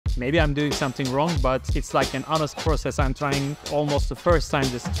Maybe I'm doing something wrong, but it's like an honest process. I'm trying almost the first time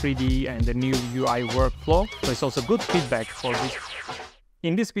this 3D and the new UI workflow. So it's also good feedback for this.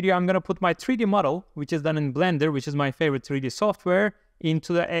 In this video, I'm going to put my 3D model, which is done in Blender, which is my favorite 3D software,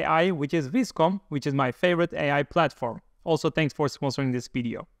 into the AI, which is Viscom, which is my favorite AI platform. Also, thanks for sponsoring this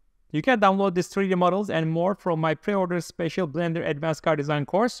video. You can download these 3D models and more from my pre-order special Blender Advanced Car Design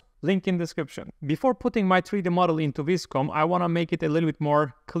course, link in description. Before putting my 3D model into Viscom, I want to make it a little bit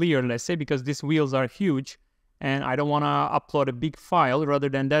more clear, let's say, because these wheels are huge and I don't want to upload a big file. Rather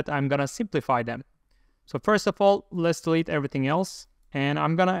than that, I'm going to simplify them. So first of all, let's delete everything else and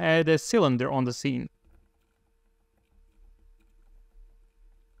I'm going to add a cylinder on the scene.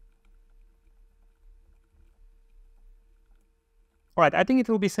 Alright, I think it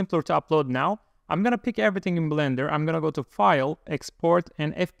will be simpler to upload now. I'm going to pick everything in Blender. I'm going to go to File, Export,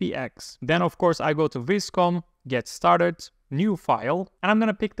 and FBX. Then, of course, I go to Viscom, Get Started, New File, and I'm going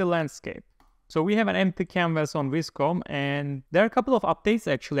to pick the landscape. So we have an empty canvas on Viscom, and there are a couple of updates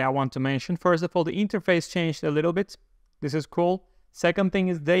actually I want to mention. First of all, the interface changed a little bit. This is cool. Second thing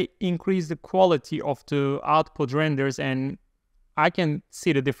is they increased the quality of the output renders, and I can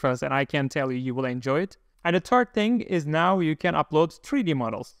see the difference, and I can tell you, you will enjoy it. And the third thing is now you can upload 3D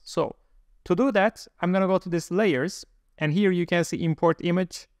models. So to do that, I'm going to go to this layers, and here you can see import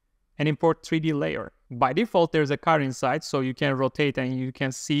image and import 3D layer. By default, there's a car inside, so you can rotate and you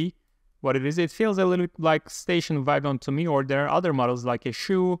can see what it is. It feels a little bit like station vibe onto me, or there are other models like a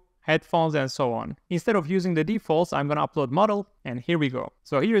shoe, headphones, and so on. Instead of using the defaults, I'm going to upload model, and here we go.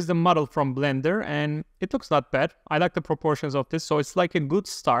 So here is the model from Blender, and it looks not bad. I like the proportions of this, so it's like a good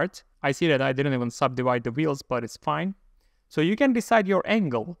start. I see that I didn't even subdivide the wheels, but it's fine. So you can decide your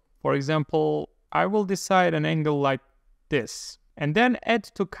angle. For example, I will decide an angle like this, and then add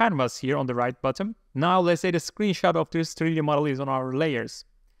to canvas here on the right bottom. Now let's say the screenshot of this 3D model is on our layers.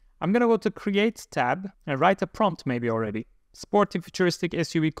 I'm going to go to Create tab and write a prompt maybe already. Sporty futuristic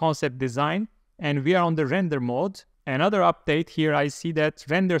SUV concept design, and we are on the render mode. Another update here, I see that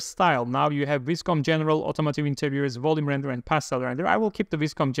render style. Now you have Viscom General, Automotive Interiors, Volume Render, and Pastel Render. I will keep the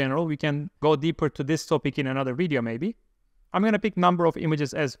Viscom General. We can go deeper to this topic in another video maybe. I'm going to pick number of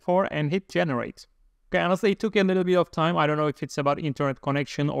images as 4 and hit generate. Okay, honestly, it took a little bit of time. I don't know if it's about internet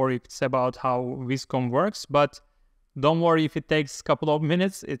connection or if it's about how Viscom works, but don't worry if it takes a couple of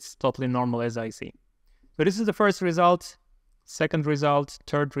minutes. It's totally normal as I see. So this is the first result, second result,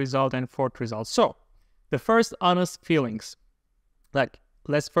 third result, and fourth result. So the first honest feelings, like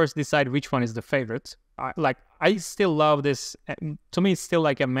let's first decide which one is the favorite. I still love this. To me, it's still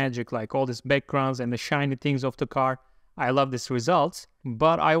like a magic, like all these backgrounds and the shiny things of the car. I love this result,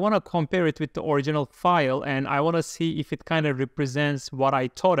 but I want to compare it with the original file, and I want to see if it kind of represents what I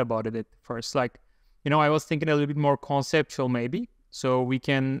thought about it at first. Like, you know, I was thinking a little bit more conceptual maybe, so we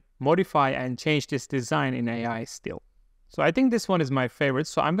can modify and change this design in AI still. So I think this one is my favorite,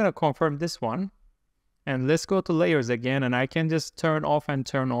 so I'm going to confirm this one. And let's go to layers again, and I can just turn off and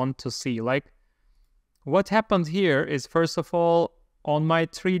turn on to see. Like, what happened here is, first of all, on my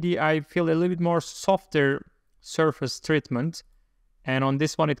 3D, I feel a little bit more softer surface treatment. And on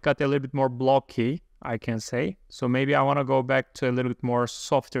this one, it got a little bit more blocky, I can say. So maybe I want to go back to a little bit more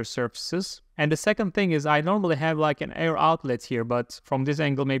softer surfaces. And the second thing is I normally have like an air outlet here, but from this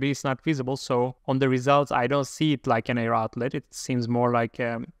angle, maybe it's not visible. So on the results, I don't see it like an air outlet. It seems more like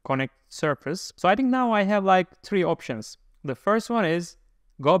a connected surface. So I think now I have like 3 options. The first one is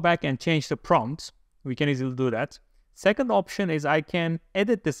go back and change the prompt. We can easily do that. Second option is I can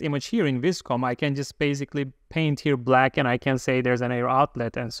edit this image here in Viscom. I can just basically paint here black and I can say there's an air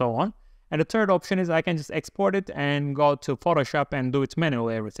outlet and so on. And the third option is I can just export it and go to Photoshop and do it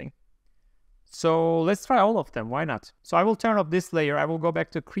manually, everything. So let's try all of them. Why not? So I will turn off this layer. I will go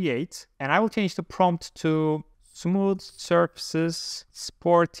back to Create, and I will change the prompt to Smooth Surfaces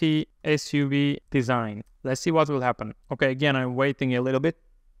Sporty SUV Design. Let's see what will happen. Okay, again, I'm waiting a little bit.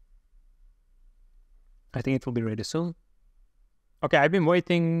 I think it will be ready soon. Okay, I've been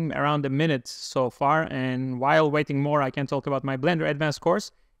waiting around a minute so far, and while waiting more, I can talk about my Blender Advanced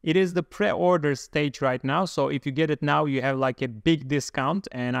course. It is the pre-order stage right now, so if you get it now, you have like a big discount,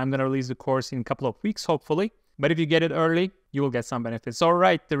 and I'm gonna release the course in a couple of weeks, hopefully. But if you get it early, you will get some benefits. All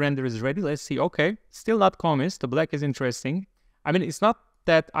right, the render is ready. Let's see. Okay, still not convinced. The black is interesting. I mean, it's not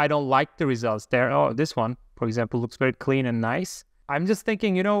that I don't like the results there. Oh, this one, for example, looks very clean and nice. I'm just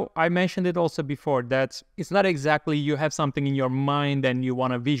thinking, you know, I mentioned it also before, that it's not exactly you have something in your mind and you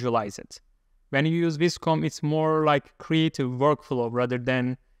want to visualize it. When you use Viscom, it's more like creative workflow rather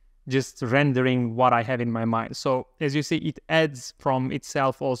than just rendering what I have in my mind. So as you see, it adds from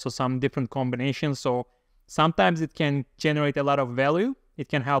itself also some different combinations. So sometimes it can generate a lot of value it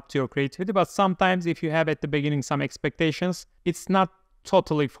can help to your creativity. But sometimes if you have at the beginning some expectations, it's not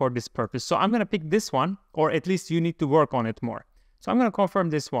totally for this purpose. So I'm going to pick this one, or at least you need to work on it more. So I'm going to confirm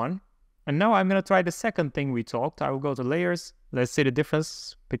this one. And now I'm going to try the second thing we talked. I will go to layers. Let's see the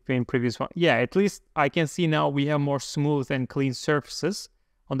difference between previous one. Yeah, at least I can see now we have more smooth and clean surfaces.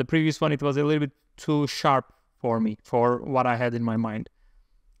 On the previous one, it was a little bit too sharp for me, for what I had in my mind.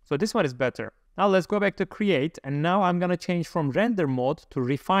 So this one is better. Now let's go back to create, and now I'm gonna change from render mode to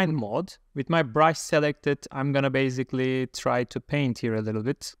refine mode. With my brush selected, I'm gonna basically try to paint here a little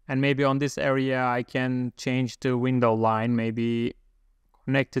bit. And maybe on this area, I can change the window line, maybe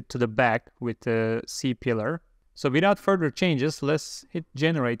connect it to the back with the C pillar. So without further changes, let's hit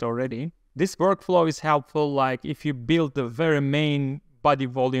generate already. This workflow is helpful, like if you build the very main body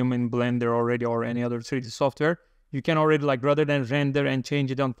volume in Blender already or any other 3D software, you can already, like, rather than render and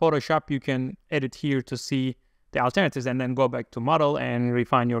change it on Photoshop, you can edit here to see the alternatives and then go back to model and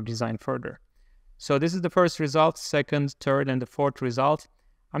refine your design further. So this is the first result, second, third, and the fourth result.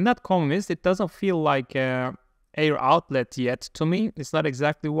 I'm not convinced. It doesn't feel like a air outlet yet to me. It's not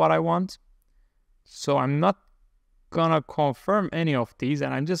exactly what I want. So I'm not gonna confirm any of these,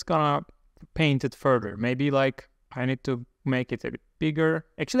 and I'm just gonna paint it further. Maybe like I need to make it a bit bigger.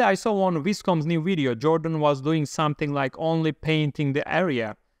 Actually, I saw on Viscom's new video, Jordan was doing something like only painting the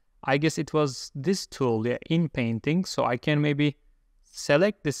area. I guess it was this tool, yeah, in painting. So I can maybe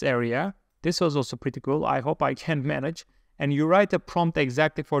select this area. This was also pretty cool. I hope I can manage. And you write a prompt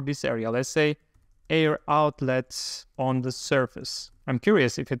exactly for this area. Let's say air outlets on the surface. I'm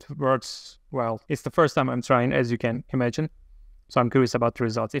curious if it works well. It's the first time I'm trying, as you can imagine. So I'm curious about the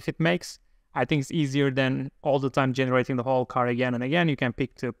results. If it makes, I think it's easier than all the time generating the whole car again and again. You can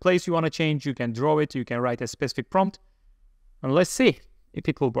pick the place you want to change. You can draw it. You can write a specific prompt. And let's see if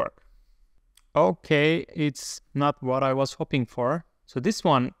it will work. Okay, it's not what I was hoping for. So this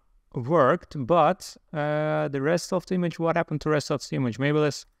one worked, but the rest of the image, what happened to the rest of the image? Maybe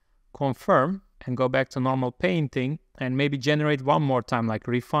let's confirm and go back to normal painting and maybe generate one more time, like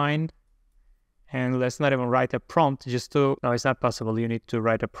refined. And let's not even write a prompt just to, no, it's not possible. You need to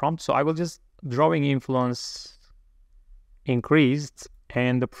write a prompt. So I will just drawing influence increased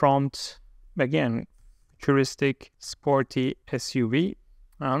and the prompt, again, futuristic, sporty SUV.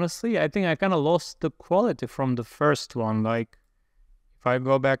 Honestly, I think I kind of lost the quality from the first one. Like if I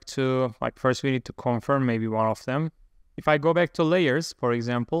go back to, like first we need to confirm maybe one of them. If I go back to layers, for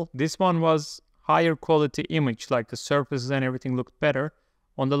example, this one was higher quality image, like the surfaces and everything looked better.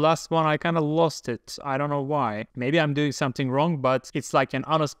 On the last one, I kind of lost it. I don't know why. Maybe I'm doing something wrong, but it's like an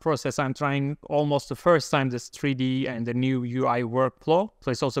honest process. I'm trying almost the first time this 3D and the new UI workflow.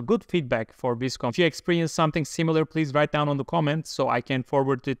 So it's also good feedback for Viscom. If you experience something similar, please write down on the comments so I can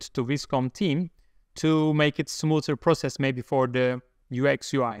forward it to Viscom team to make it smoother process maybe for the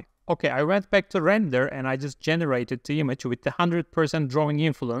UX UI. Okay, I went back to render and I just generated the image with the 100% drawing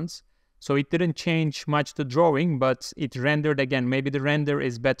influence. So it didn't change much the drawing, but it rendered again. Maybe the render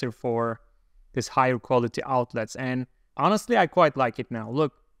is better for this higher quality outlets. And honestly, I quite like it now.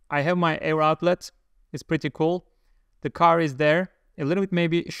 Look, I have my air outlet. It's pretty cool. The car is there. A little bit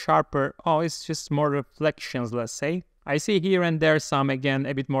maybe sharper. Oh, it's just more reflections, let's say. I see here and there some, again,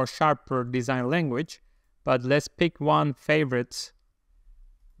 a bit more sharper design language. But let's pick one favorite.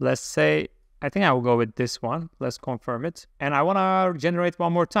 Let's say, I think I will go with this one. Let's confirm it. And I want to generate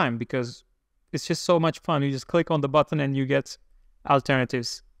one more time because it's just so much fun. You just click on the button and you get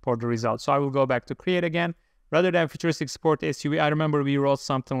alternatives for the result. So I will go back to create again. Rather than futuristic sport SUV, I remember we wrote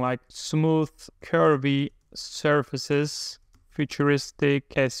something like smooth, curvy surfaces, futuristic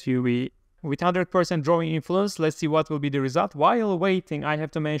SUV with 100% drawing influence. Let's see what will be the result. While waiting, I have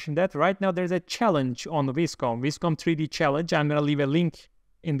to mention that right now there's a challenge on the Viscom 3D challenge. I'm going to leave a link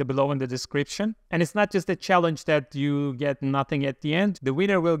below in the description. And it's not just a challenge that you get nothing at the end. The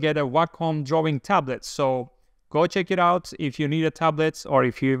winner will get a Wacom drawing tablet. So go check it out if you need a tablet, or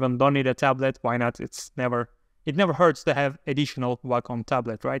if you even don't need a tablet, why not? It never hurts to have additional Wacom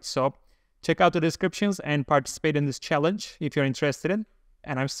tablet, right? So check out the descriptions and participate in this challenge if you're interested in.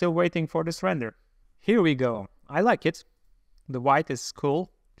 And I'm still waiting for this render. Here we go. I like it. The white is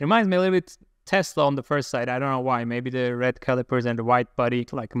cool. Reminds me a little bit Tesla on the first side. I don't know why. Maybe the red calipers and the white body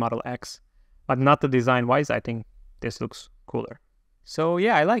like Model X. But not the design wise. I think this looks cooler. So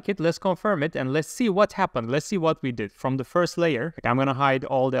yeah, I like it. Let's confirm it and let's see what happened. Let's see what we did from the first layer. I'm going to hide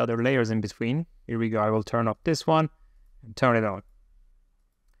all the other layers in between. Here we go. I will turn off this one and turn it on.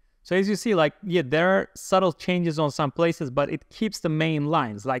 So as you see, like, yeah, there are subtle changes on some places, but it keeps the main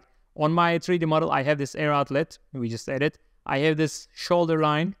lines. Like on my 3D model, I have this air outlet. We just added. I have this shoulder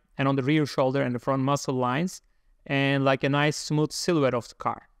line, and on the rear shoulder and the front muscle lines. and like a nice smooth silhouette of the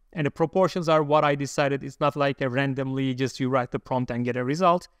car. And the proportions are what I decided. It's not like a randomly just you write the prompt and get a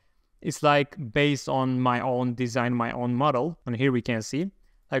result. It's like based on my own design, my own model. And here we can see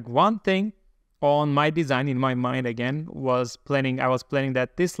like one thing on my design in my mind again I was planning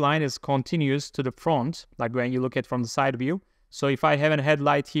that this line is continuous to the front, like when you look at from the side view. So if I have a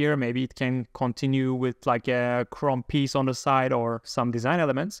headlight here, maybe it can continue with like a chrome piece on the side or some design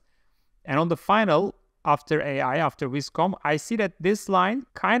elements. And on the final, after AI, after Viscom, I see that this line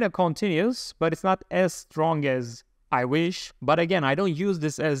kind of continues, but it's not as strong as I wish. But again, I don't use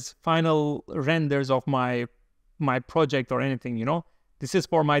this as final renders of my project or anything, you know. This is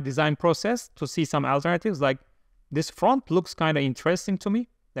for my design process to see some alternatives. Like this front looks kind of interesting to me.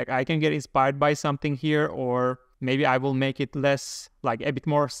 Like I can get inspired by something here, or maybe I will make it less, like a bit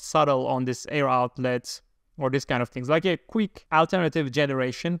more subtle on this air outlets or this kind of things. Like a quick alternative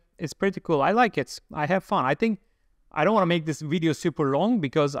generation. It's pretty cool. I like it. I have fun. I think I don't want to make this video super long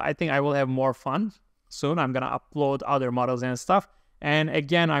because I think I will have more fun soon. I'm going to upload other models and stuff. And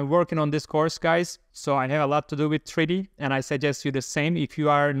again, I'm working on this course, guys. So I have a lot to do with 3D, and I suggest you the same. If you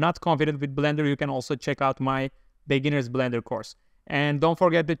are not confident with Blender, you can also check out my Beginner's Blender course. And don't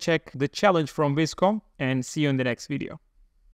forget to check the challenge from Viscom, and see you in the next video.